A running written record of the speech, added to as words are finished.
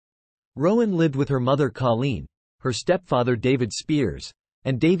Rowan lived with her mother Colleen, her stepfather David Spears,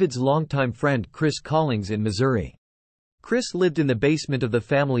 and David's longtime friend Chris Collings in Missouri. Chris lived in the basement of the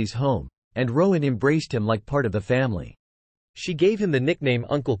family's home, and Rowan embraced him like part of the family. She gave him the nickname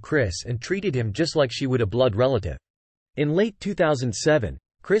Uncle Chris and treated him just like she would a blood relative. In late 2007,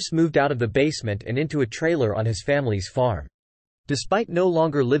 Chris moved out of the basement and into a trailer on his family's farm. Despite no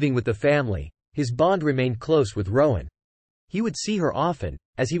longer living with the family, his bond remained close with Rowan. He would see her often,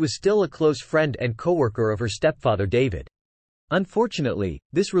 as he was still a close friend and coworker of her stepfather David. Unfortunately,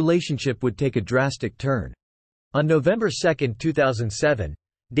 this relationship would take a drastic turn. On November 2, 2007,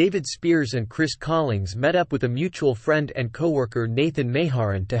 David Spears and Chris Collings met up with a mutual friend and coworker Nathan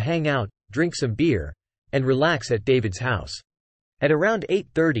Maharan to hang out, drink some beer, and relax at David's house. At around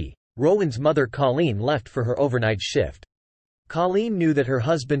 8:30, Rowan's mother Colleen left for her overnight shift. Colleen knew that her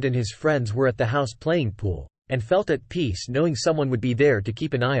husband and his friends were at the house playing pool, and felt at peace knowing someone would be there to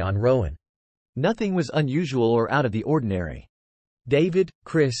keep an eye on Rowan. Nothing was unusual or out of the ordinary. David,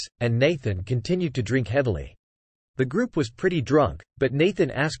 Chris, and Nathan continued to drink heavily. The group was pretty drunk, but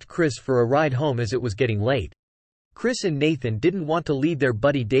Nathan asked Chris for a ride home as it was getting late. Chris and Nathan didn't want to leave their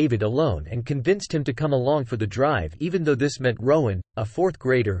buddy David alone and convinced him to come along for the drive even though this meant Rowan, a fourth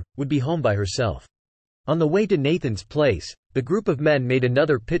grader, would be home by herself. On the way to Nathan's place, the group of men made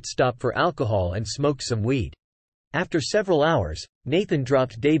another pit stop for alcohol and smoked some weed. After several hours, Nathan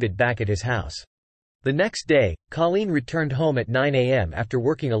dropped David back at his house. The next day, Colleen returned home at 9 a.m. after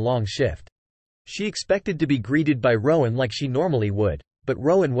working a long shift. She expected to be greeted by Rowan like she normally would, but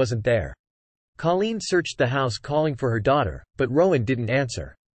Rowan wasn't there. Colleen searched the house calling for her daughter, but Rowan didn't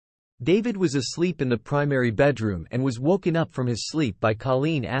answer. David was asleep in the primary bedroom and was woken up from his sleep by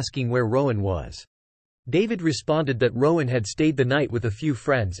Colleen asking where Rowan was. David responded that Rowan had stayed the night with a few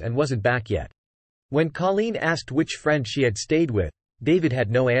friends and wasn't back yet. When Colleen asked which friend she had stayed with, David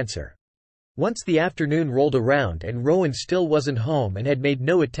had no answer. Once the afternoon rolled around and Rowan still wasn't home and had made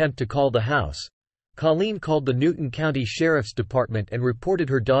no attempt to call the house, Colleen called the Newton County Sheriff's Department and reported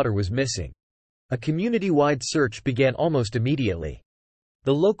her daughter was missing. A community-wide search began almost immediately.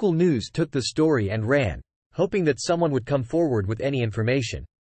 The local news took the story and ran, hoping that someone would come forward with any information.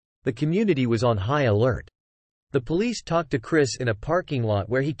 The community was on high alert. The police talked to Chris in a parking lot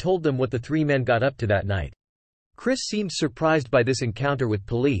where he told them what the three men got up to that night. Chris seemed surprised by this encounter with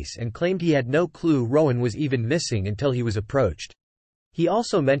police and claimed he had no clue Rowan was even missing until he was approached. He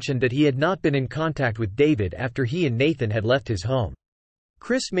also mentioned that he had not been in contact with David after he and Nathan had left his home.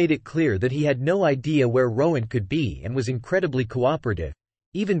 Chris made it clear that he had no idea where Rowan could be and was incredibly cooperative,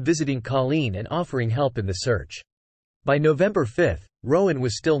 even visiting Colleen and offering help in the search. By November 5, Rowan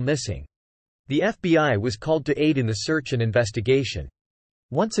was still missing. The FBI was called to aid in the search and investigation.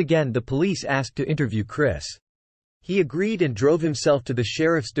 Once again, the police asked to interview Chris. He agreed and drove himself to the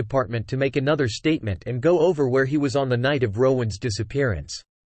sheriff's department to make another statement and go over where he was on the night of Rowan's disappearance.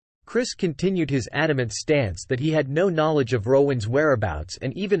 Chris continued his adamant stance that he had no knowledge of Rowan's whereabouts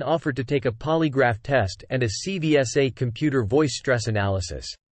and even offered to take a polygraph test and a CVSA computer voice stress analysis.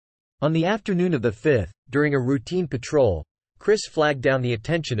 On the afternoon of the 5th, during a routine patrol, Chris flagged down the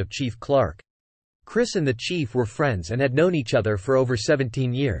attention of Chief Clark. Chris and the chief were friends and had known each other for over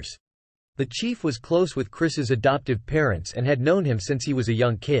 17 years. The chief was close with Chris's adoptive parents and had known him since he was a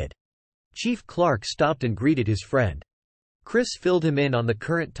young kid. Chief Clark stopped and greeted his friend. Chris filled him in on the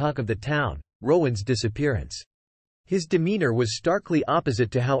current talk of the town, Rowan's disappearance. His demeanor was starkly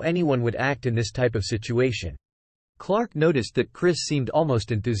opposite to how anyone would act in this type of situation. Clark noticed that Chris seemed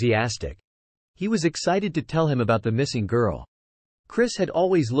almost enthusiastic. He was excited to tell him about the missing girl. Chris had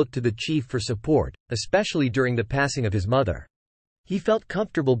always looked to the chief for support, especially during the passing of his mother. He felt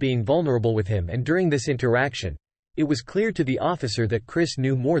comfortable being vulnerable with him, and during this interaction, it was clear to the officer that Chris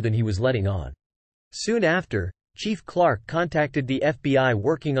knew more than he was letting on. Soon after, Chief Clark contacted the FBI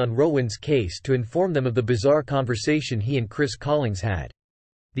working on Rowan's case to inform them of the bizarre conversation he and Chris Collings had.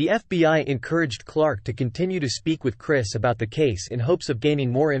 The FBI encouraged Clark to continue to speak with Chris about the case in hopes of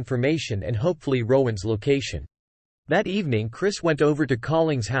gaining more information and hopefully Rowan's location. That evening, Chris went over to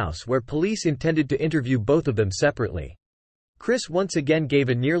Collings' house where police intended to interview both of them separately. Chris once again gave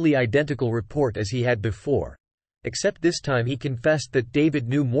a nearly identical report as he had before, except this time he confessed that David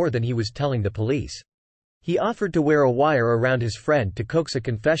knew more than he was telling the police. He offered to wear a wire around his friend to coax a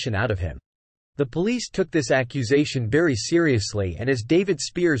confession out of him. The police took this accusation very seriously, and as David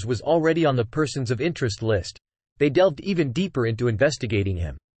Spears was already on the persons of interest list, they delved even deeper into investigating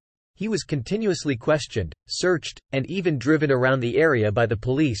him. He was continuously questioned, searched, and even driven around the area by the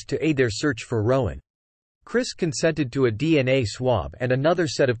police to aid their search for Rowan. Chris consented to a DNA swab and another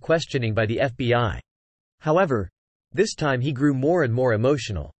set of questioning by the FBI. However, this time he grew more and more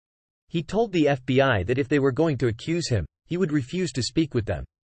emotional. He told the FBI that if they were going to accuse him, he would refuse to speak with them.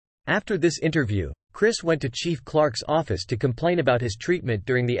 After this interview, Chris went to Chief Clark's office to complain about his treatment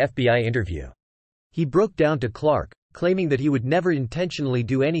during the FBI interview. He broke down to Clark, claiming that he would never intentionally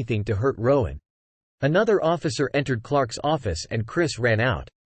do anything to hurt Rowan. Another officer entered Clark's office and Chris ran out.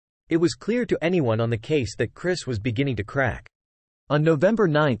 It was clear to anyone on the case that Chris was beginning to crack. On November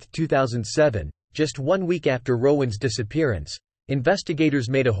 9, 2007, just 1 week after Rowan's disappearance, investigators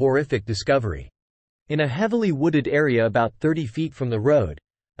made a horrific discovery. In a heavily wooded area about 30 feet from the road,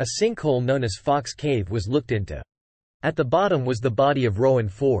 a sinkhole known as Fox Cave was looked into. At the bottom was the body of Rowan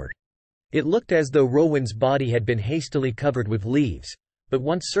Ford. It looked as though Rowan's body had been hastily covered with leaves, but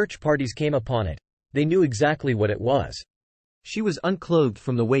once search parties came upon it, they knew exactly what it was. She was unclothed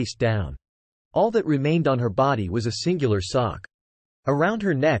from the waist down. All that remained on her body was a singular sock. Around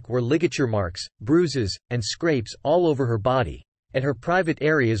her neck were ligature marks, bruises, and scrapes all over her body, and her private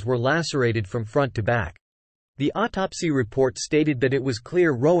areas were lacerated from front to back. The autopsy report stated that it was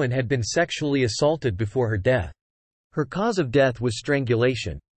clear Rowan had been sexually assaulted before her death. Her cause of death was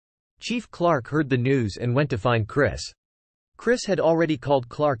strangulation. Chief Clark heard the news and went to find Chris. Chris had already called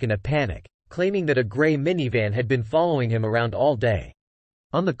Clark in a panic, claiming that a gray minivan had been following him around all day.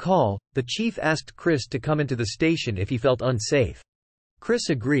 On the call, the chief asked Chris to come into the station if he felt unsafe. Chris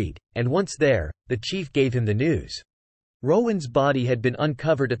agreed, and once there, the chief gave him the news. Rowan's body had been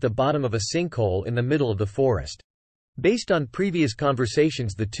uncovered at the bottom of a sinkhole in the middle of the forest. Based on previous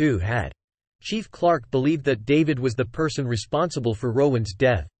conversations the two had, Chief Clark believed that David was the person responsible for Rowan's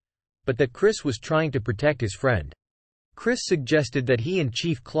death, but that Chris was trying to protect his friend. Chris suggested that he and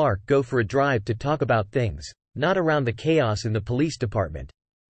Chief Clark go for a drive to talk about things, not around the chaos in the police department.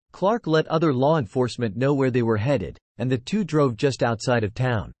 Clark let other law enforcement know where they were headed, and the two drove just outside of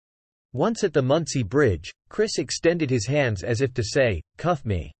town. Once at the Muncie Bridge, Chris extended his hands as if to say, "Cuff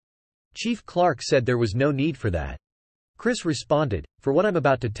me." Chief Clark said there was no need for that. Chris responded, "For what I'm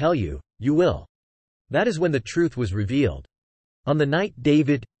about to tell you, you will." That is when the truth was revealed. On the night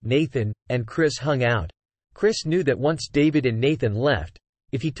David, Nathan, and Chris hung out, Chris knew that once David and Nathan left,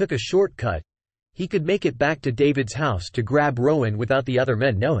 if he took a shortcut, he could make it back to David's house to grab Rowan without the other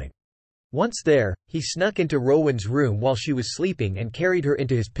men knowing. Once there, he snuck into Rowan's room while she was sleeping and carried her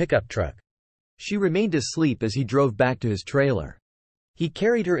into his pickup truck. She remained asleep as he drove back to his trailer. He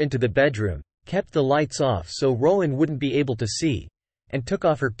carried her into the bedroom, kept the lights off so Rowan wouldn't be able to see, and took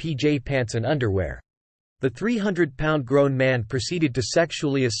off her PJ pants and underwear. The 300-pound grown man proceeded to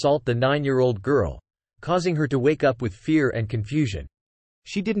sexually assault the 9-year-old girl, causing her to wake up with fear and confusion.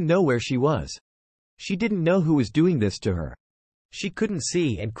 She didn't know where she was. She didn't know who was doing this to her. She couldn't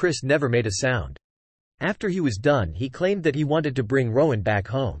see and Chris never made a sound. After he was done, he claimed that he wanted to bring Rowan back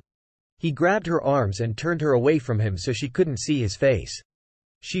home. He grabbed her arms and turned her away from him so she couldn't see his face.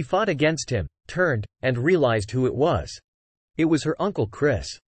 She fought against him, turned, and realized who it was. It was her uncle Chris.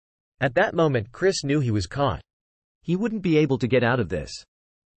 At that moment Chris knew he was caught. He wouldn't be able to get out of this.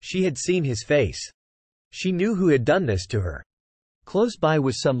 She had seen his face. She knew who had done this to her. Close by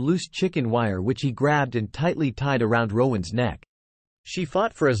was some loose chicken wire which he grabbed and tightly tied around Rowan's neck. She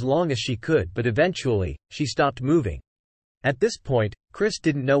fought for as long as she could, but eventually, she stopped moving. At this point, Chris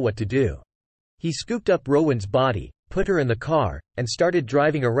didn't know what to do. He scooped up Rowan's body, put her in the car, and started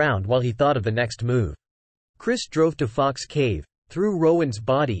driving around while he thought of the next move. Chris drove to Fox Cave, threw Rowan's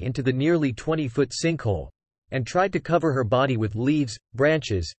body into the nearly 20-foot sinkhole, and tried to cover her body with leaves,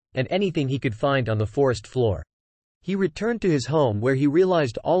 branches, and anything he could find on the forest floor. He returned to his home where he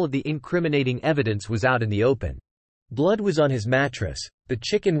realized all of the incriminating evidence was out in the open. Blood was on his mattress, the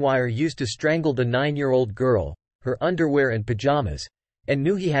chicken wire used to strangle the 9-year-old girl, her underwear and pajamas, and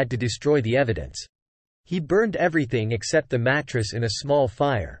knew he had to destroy the evidence. He burned everything except the mattress in a small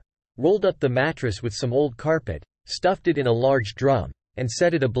fire, rolled up the mattress with some old carpet, stuffed it in a large drum, and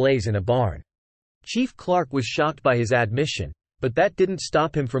set it ablaze in a barn. Chief Clark was shocked by his admission, but that didn't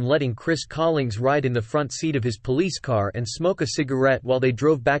stop him from letting Chris Collings ride in the front seat of his police car and smoke a cigarette while they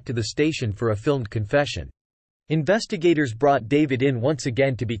drove back to the station for a filmed confession. Investigators brought David in once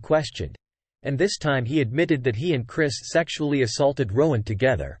again to be questioned, and this time he admitted that he and Chris sexually assaulted Rowan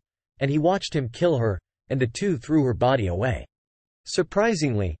together, and he watched him kill her, and the two threw her body away.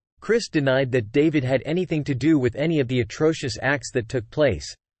 Surprisingly, Chris denied that David had anything to do with any of the atrocious acts that took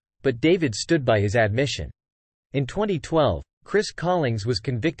place, but David stood by his admission. In 2012, Chris Collings was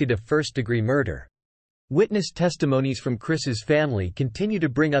convicted of first-degree murder. Witness testimonies from Chris's family continue to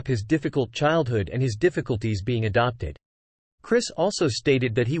bring up his difficult childhood and his difficulties being adopted. Chris also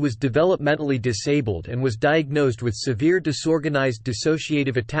stated that he was developmentally disabled and was diagnosed with severe disorganized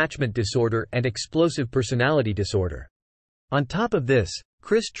dissociative attachment disorder and explosive personality disorder. On top of this,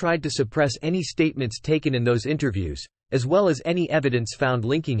 Chris tried to suppress any statements taken in those interviews, as well as any evidence found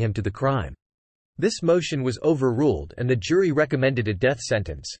linking him to the crime. This motion was overruled and the jury recommended a death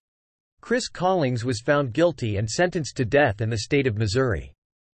sentence. Chris Collings was found guilty and sentenced to death in the state of Missouri.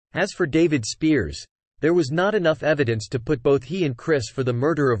 As for David Spears, there was not enough evidence to put both he and Chris for the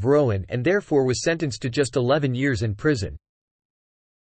murder of Rowan and therefore was sentenced to just 11 years in prison.